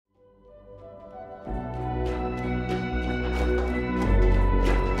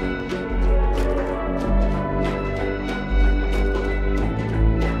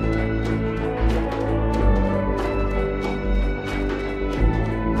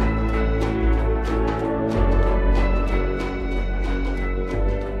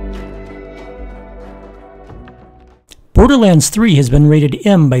Borderlands 3 has been rated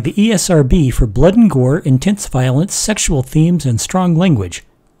M by the ESRB for blood and gore, intense violence, sexual themes, and strong language.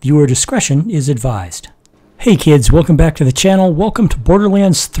 Viewer discretion is advised. Hey kids, welcome back to the channel. Welcome to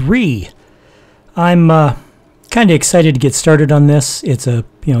Borderlands 3. I'm kind of excited to get started on this. It's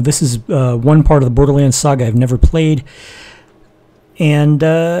this is one part of the Borderlands saga I've never played. And,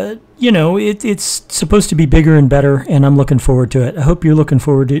 it's supposed to be bigger and better, and I'm looking forward to it. I hope you're looking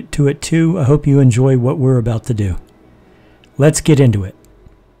forward to it too. I hope you enjoy what we're about to do. Let's get into it.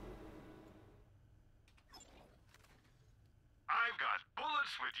 I've got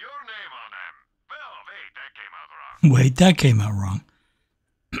bullets with your name on them. Well, wait, that came out wrong. Wait, that came out wrong.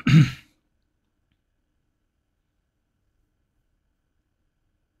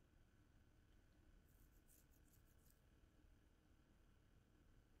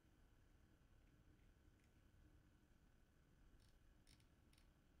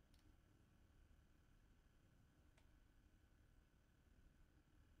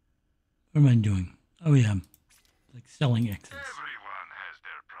 What am I doing? Oh yeah, like selling excess. Everyone has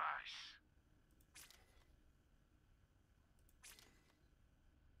their price.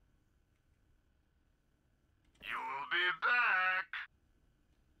 You'll be back.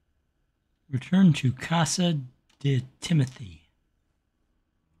 Return to Casa de Timothy.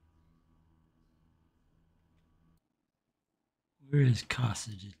 Where is Casa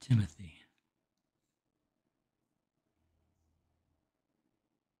de Timothy?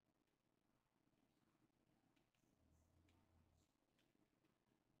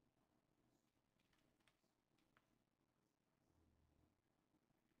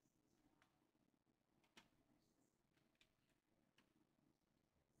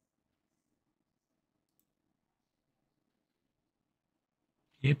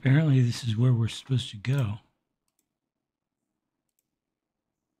 Okay, apparently this is where we're supposed to go.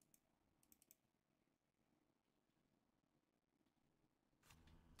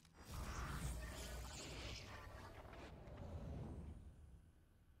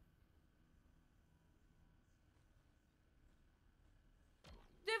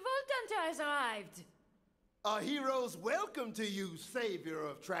 The Vault Hunter has arrived! A hero's welcome to you, savior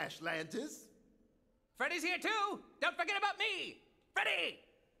of Trashlantis. Freddy's here too! Don't forget about me! Freddy!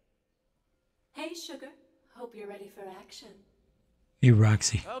 Hey, Sugar. Hope you're ready for action. Hey,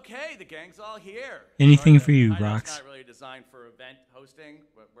 Roxy. Okay, the gang's all here. Anything Sorry, for you, I know Rox. It's not really designed for event hosting,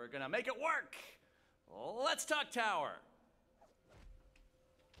 but we're gonna make it work! Let's talk tower.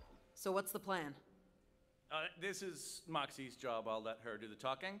 So what's the plan? This is Moxie's job. I'll let her do the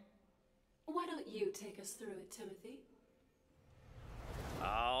talking. Why don't you take us through it, Timothy?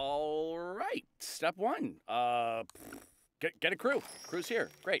 All right. Step one. Get a crew. Crew's here.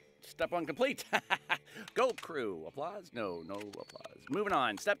 Great. Step one complete. Go crew. Applause? No applause. Moving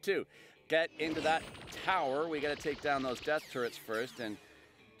on. Step two. Get into that tower. We got to take down those death turrets first. And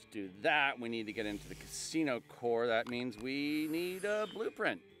to do that, we need to get into the casino core. That means we need a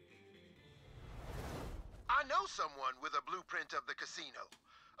blueprint. I know someone with a blueprint of the casino.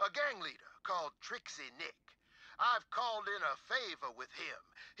 A gang leader called Trixie Nick. I've called in a favor with him.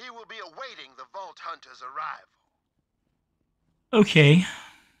 He will be awaiting the Vault Hunter's arrival. Okay.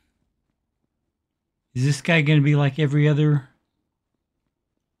 Is this guy going to be like every other?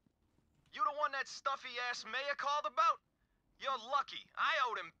 You the one that stuffy-ass mayor called about? You're lucky. I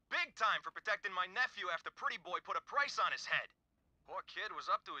owed him big time for protecting my nephew after Pretty Boy put a price on his head. Poor kid was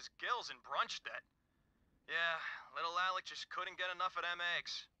up to his gills in brunch debt. Yeah, little Alec just couldn't get enough of them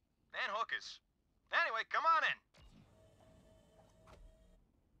eggs. And hookers. Anyway, come on in.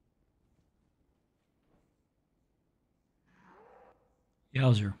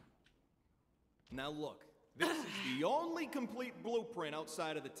 Yowzer. Now look, this is the only complete blueprint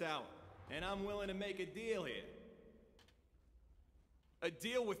outside of the tower, and I'm willing to make a deal here. A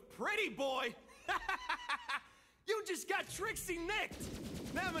deal with Pretty Boy? You just got Trixie nicked!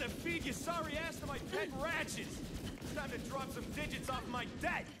 Now I'm gonna feed your sorry ass to my pet ratchets! It's time to drop some digits off my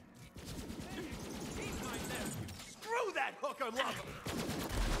debt! Eat my nephew! Screw that hooker lover!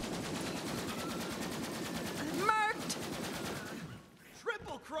 Marked!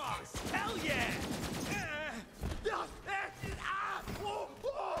 Triple cross! Hell yeah!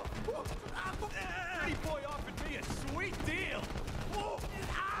 Pretty Boy offered me a sweet deal!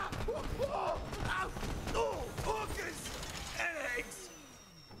 Hookers and eggs!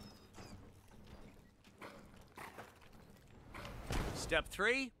 Step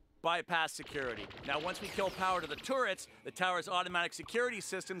three, bypass security. Now, once we kill power to the turrets, the tower's automatic security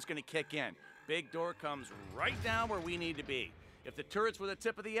system's gonna kick in. Big door comes right down where we need to be. If the turrets were the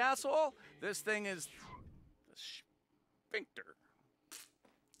tip of the asshole, this thing is the sphincter.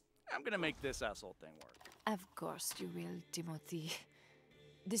 I'm gonna make this asshole thing work. Of course you will, Timothy.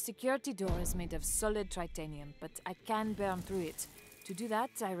 The security door is made of solid titanium, but I can burn through it. To do that,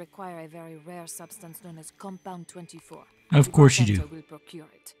 I require a very rare substance known as Compound 24. Of course you do. I will procure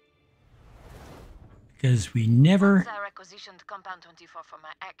it. Because we never... I requisitioned Compound 24 for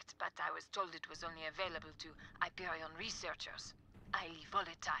my act, but I was told it was only available to Hyperion researchers. Highly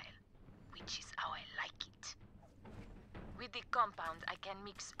volatile, which is how I like it. With the compound, I can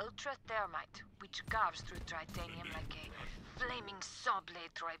mix ultra-thermite, which carves through titanium like a flaming saw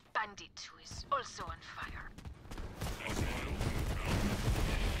blade through a bandit who is also on fire.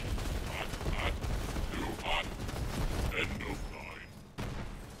 Hot. End of line.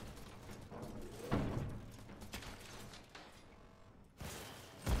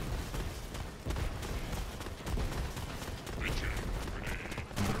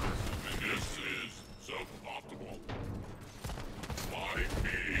 This is suboptimal. Why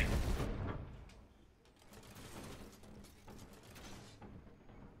me?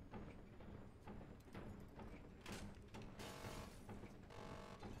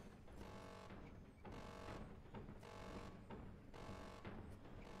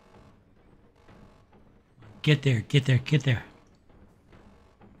 Get there, get there, get there.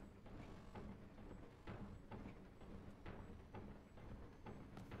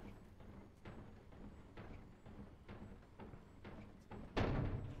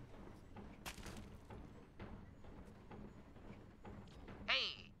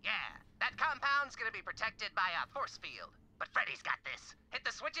 Hey, yeah, that compound's gonna be protected by a force field. But Freddy's got this. Hit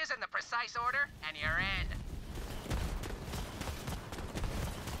the switches in the precise order, and you're in.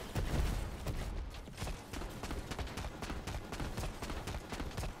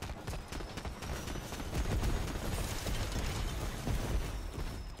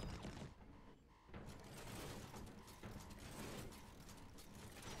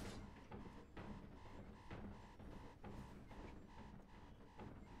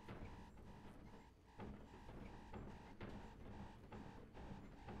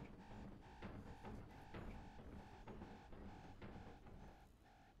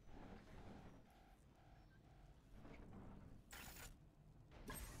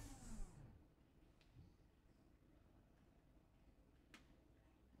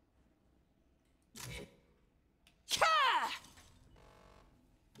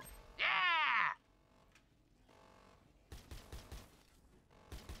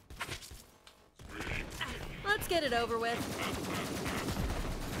 Let's get it over with.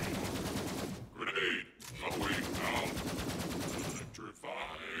 Grenade! Going out!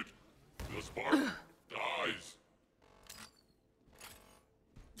 Electrified! The spark dies!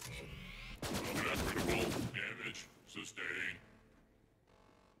 Unmeasurable damage sustained.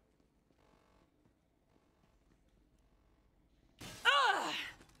 Oh,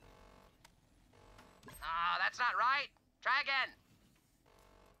 that's not right. Try again.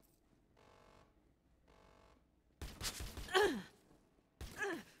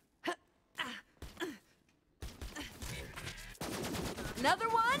 Another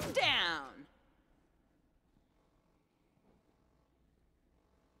one down.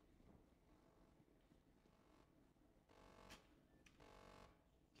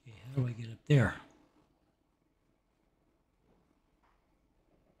 Okay, how do I get up there?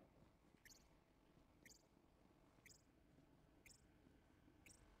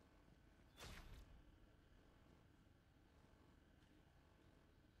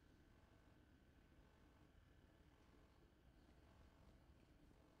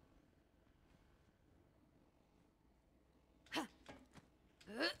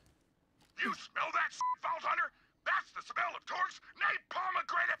 You smell that, Vault Hunter? That's the smell of Torque's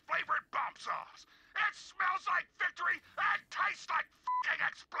pomegranate-flavored bomb sauce. It smells like victory and tastes like f***ing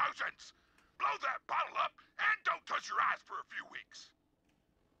explosions. Blow that bottle up and don't touch your eyes for a few weeks.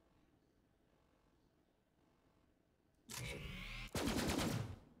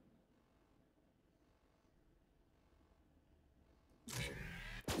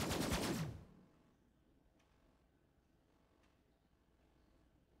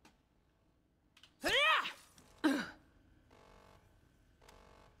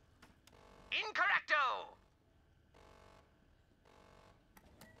 Incorrecto!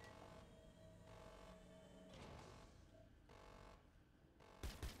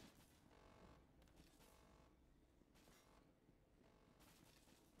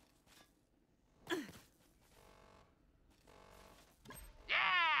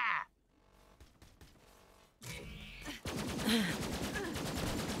 Yeah!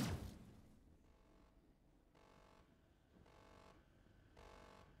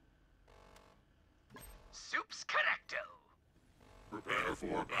 Soup's correcto. Prepare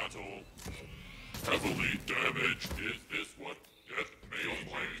for battle. Heavily damaged. Is this what death may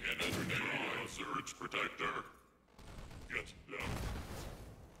like an enemy surge protector? Get them.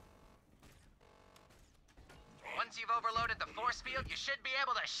 Once you've overloaded the force field, you should be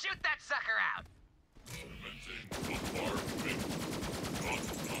able to shoot that sucker out. Commencing bombardment. Not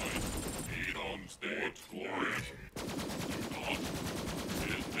time. Feed on stage glory. Do not.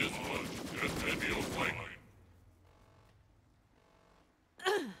 Is this what death may like?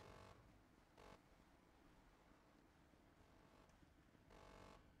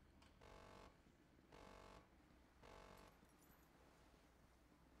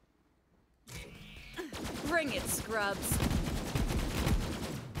 Bring it, scrubs.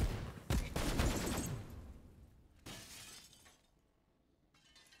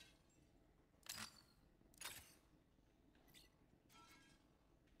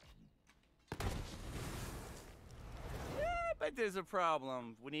 But there's a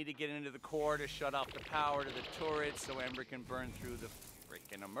problem. We need to get into the core to shut off the power to the turrets so Ember can burn through the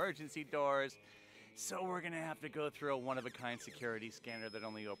freaking emergency doors. So we're gonna have to go through a one-of-a-kind security scanner that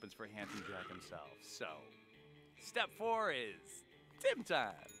only opens for Handsome Jack himself. So, step 4 is Tim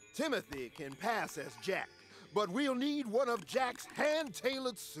time. Timothy can pass as Jack, but we'll need one of Jack's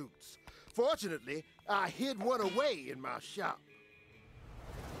hand-tailored suits. Fortunately, I hid one away in my shop.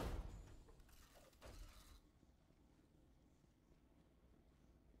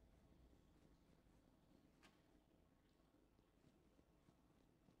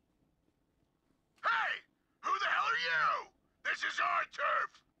 Hey! Who the hell are you? This is our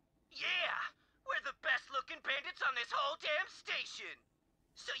turf! Yeah, we're the best-looking bandits on this whole damn station.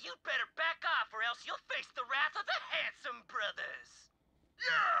 So you'd better back off or else you'll face the wrath of the Handsome Brothers.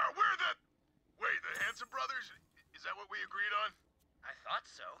 Yeah, we're the... Wait, the Handsome Brothers? Is that what we agreed on? I thought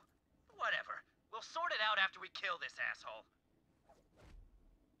so. Whatever. We'll sort it out after we kill this asshole.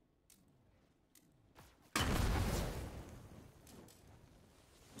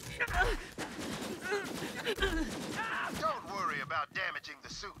 Don't worry about damaging the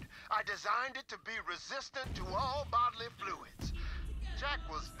suit. I designed it to be resistant to all bodily fluids. Jack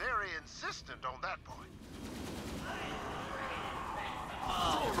was very insistent on that point.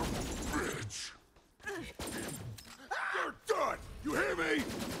 Bitch! You're done! You hear me?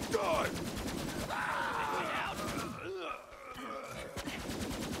 Done!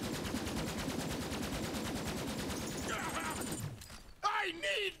 I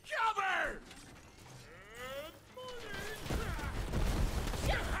need cover!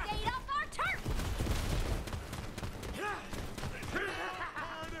 Just stayed off our turf!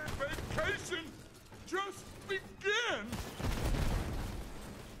 Vacation just begins!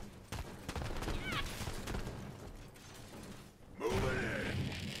 Move it in!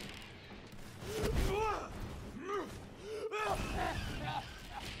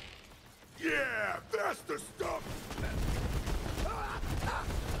 Yeah, that's the stuff!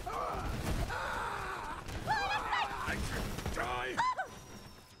 I should die!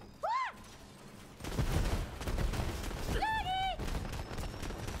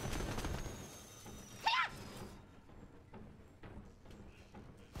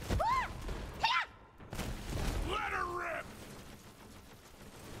 Let her rip!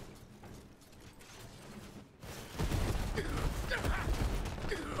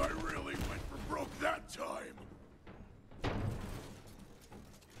 I really went for broke that time.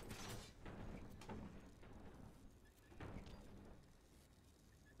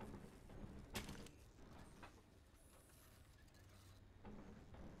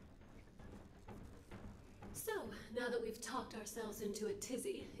 So, now that we've talked ourselves into a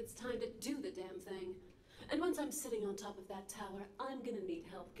tizzy, it's time to do the damn thing. And once I'm sitting on top of that tower, I'm gonna need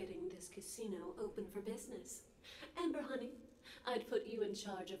help getting this casino open for business. Amber, honey, I'd put you in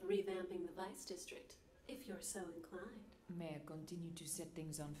charge of revamping the Vice District, if you're so inclined. May I continue to set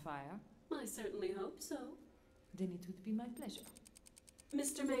things on fire? I certainly hope so. Then it would be my pleasure.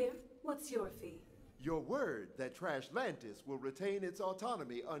 Mr. Mayor, what's your fee? Your word that Trashlantis will retain its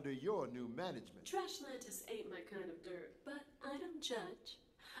autonomy under your new management. Trashlantis ain't my kind of dirt, but I don't judge.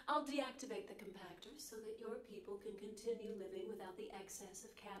 I'll deactivate the compactor so that your people can continue living without the excess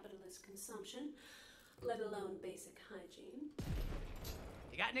of capitalist consumption, let alone basic hygiene.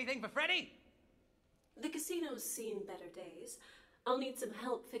 You got anything for Freddy? The casino's seen better days. I'll need some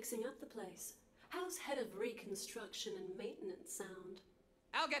help fixing up the place. How's head of reconstruction and maintenance sound?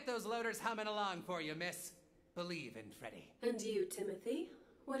 I'll get those loaders humming along for you, miss. Believe in Freddy. And you, Timothy?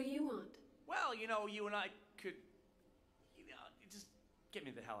 What do you want? Well, you know, you and I could... You know, just get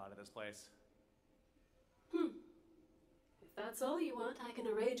me the hell out of this place. If that's all you want, I can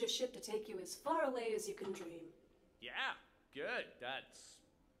arrange a ship to take you as far away as you can dream. Yeah, good. That's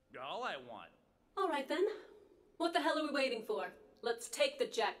all I want. All right then. What the hell are we waiting for? Let's take the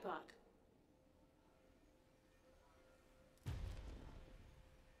jackpot.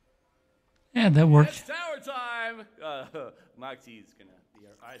 Yeah, that worked. It's tower time! Moxie's gonna be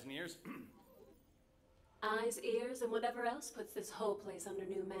our eyes and ears. Eyes, ears, and whatever else puts this whole place under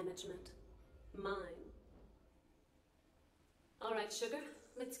new management. Mine. All right, Sugar.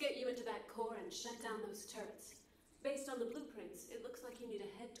 Let's get you into that core and shut down those turrets. Based on the blueprints, it looks like you need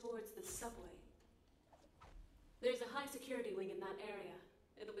to head towards the subway. There's a high security wing in that area.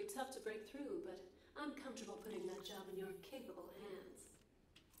 It'll be tough to break through, but I'm comfortable putting that job in your capable hands.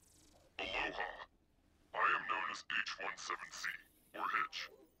 Aloha. I am known as H-17C, or Hitch.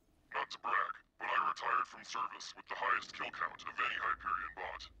 Not to brag, but I retired from service with the highest kill count of any Hyperion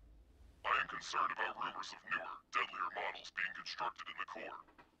bot. I am concerned about rumors of newer, deadlier models being constructed in the core.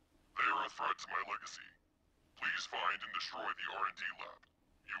 They are a threat to my legacy. Please find and destroy the R&D lab.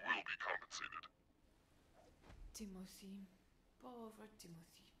 You will be compensated. Timothy. Pauvre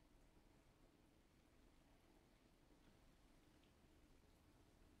Timothy.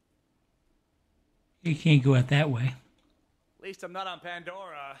 You can't go out that way. At least I'm not on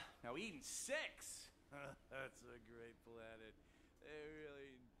Pandora. Now Eden 6. That's a great planet. They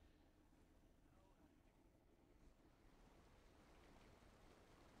really...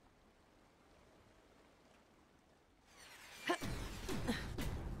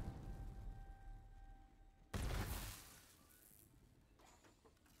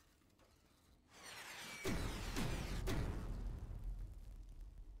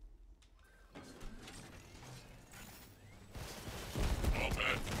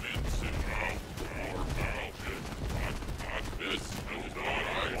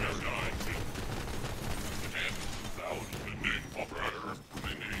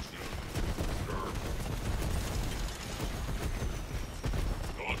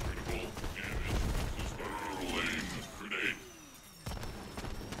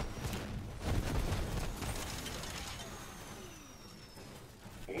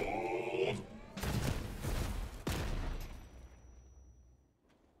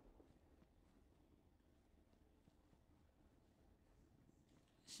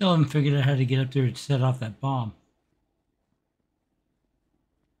 Still haven't figured out how to get up there to set off that bomb.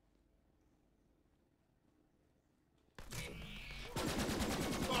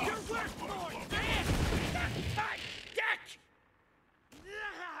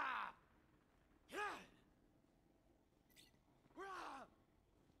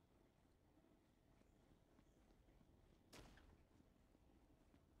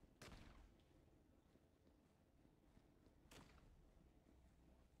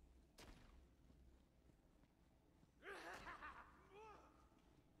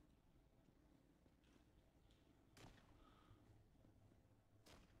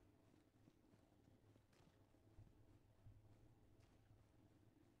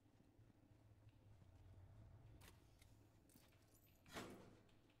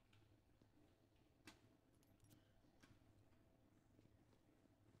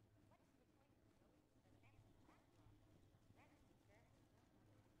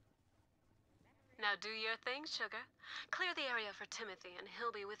 Now do your thing, Sugar. Clear the area for Timothy, and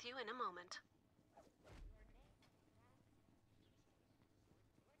he'll be with you in a moment.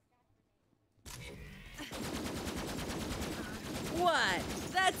 What?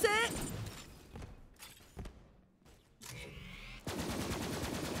 That's it?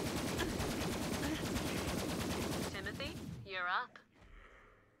 Timothy, you're up.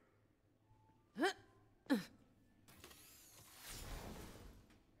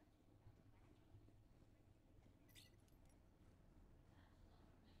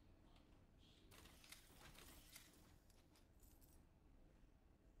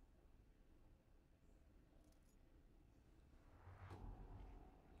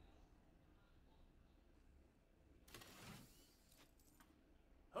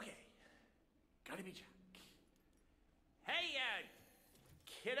 Okay. Gotta be Jack. Hey,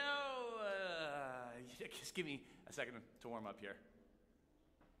 kiddo! Just give me a second to warm up here.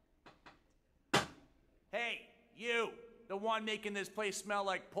 Hey, you! The one making this place smell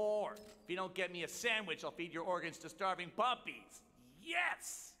like pork. If you don't get me a sandwich, I'll feed your organs to starving puppies.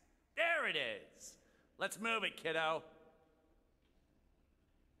 Yes! There it is! Let's move it, kiddo.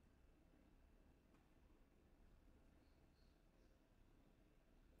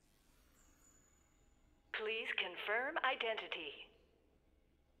 Please confirm identity.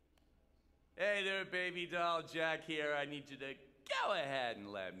 Hey there, baby doll. Jack here. I need you to go ahead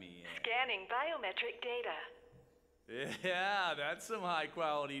and let me in. Scanning biometric data. Yeah, that's some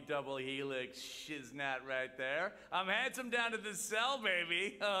high-quality double helix shiznat right there. I'm handsome down to the cell,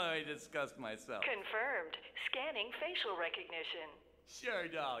 baby. Oh, I discussed myself. Confirmed. Scanning facial recognition. Sure,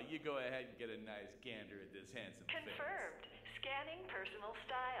 doll. You go ahead and get a nice gander at this handsome face. Confirmed. Scanning personal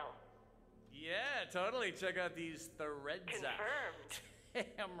style. Yeah, totally. Check out these threads. Confirmed.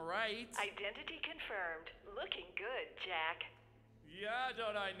 Damn right. Identity confirmed. Looking good, Jack. Yeah,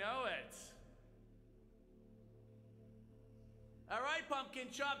 don't I know it? All right, Pumpkin,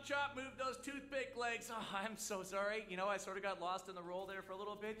 chop, chop, move those toothpick legs. Oh, I'm so sorry. You know, I sort of got lost in the roll there for a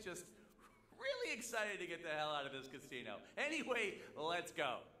little bit. Just really excited to get the hell out of this casino. Anyway, let's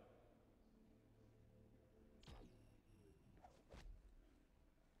go.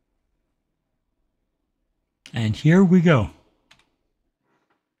 And here we go.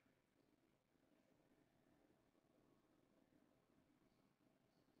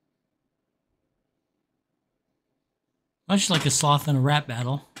 Much like a sloth in a rap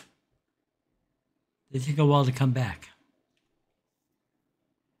battle, they take a while to come back.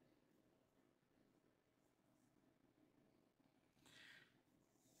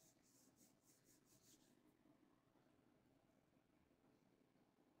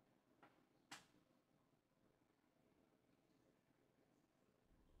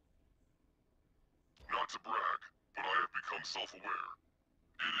 Not to brag, but I have become self-aware.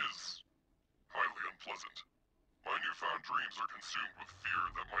 It is highly unpleasant. My newfound dreams are consumed with fear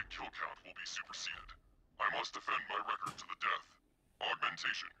that my kill count will be superseded. I must defend my record to the death.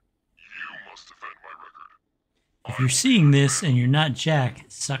 Augmentation, you must defend my record. If you're seeing this and you're not Jack,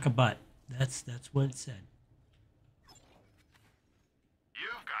 suck a butt. That's what it said.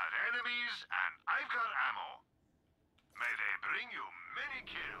 You've got enemies, and I've got ammo. May they bring you many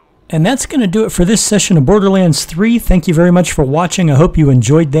kills. And that's going to do it for this session of Borderlands 3. Thank you very much for watching. I hope you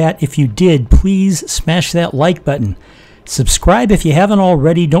enjoyed that. If you did, please smash that like button. Subscribe if you haven't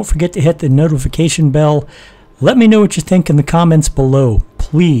already. Don't forget to hit the notification bell. Let me know what you think in the comments below.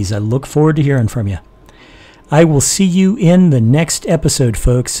 Please, I look forward to hearing from you. I will see you in the next episode,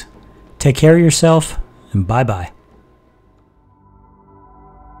 folks. Take care of yourself, and bye-bye.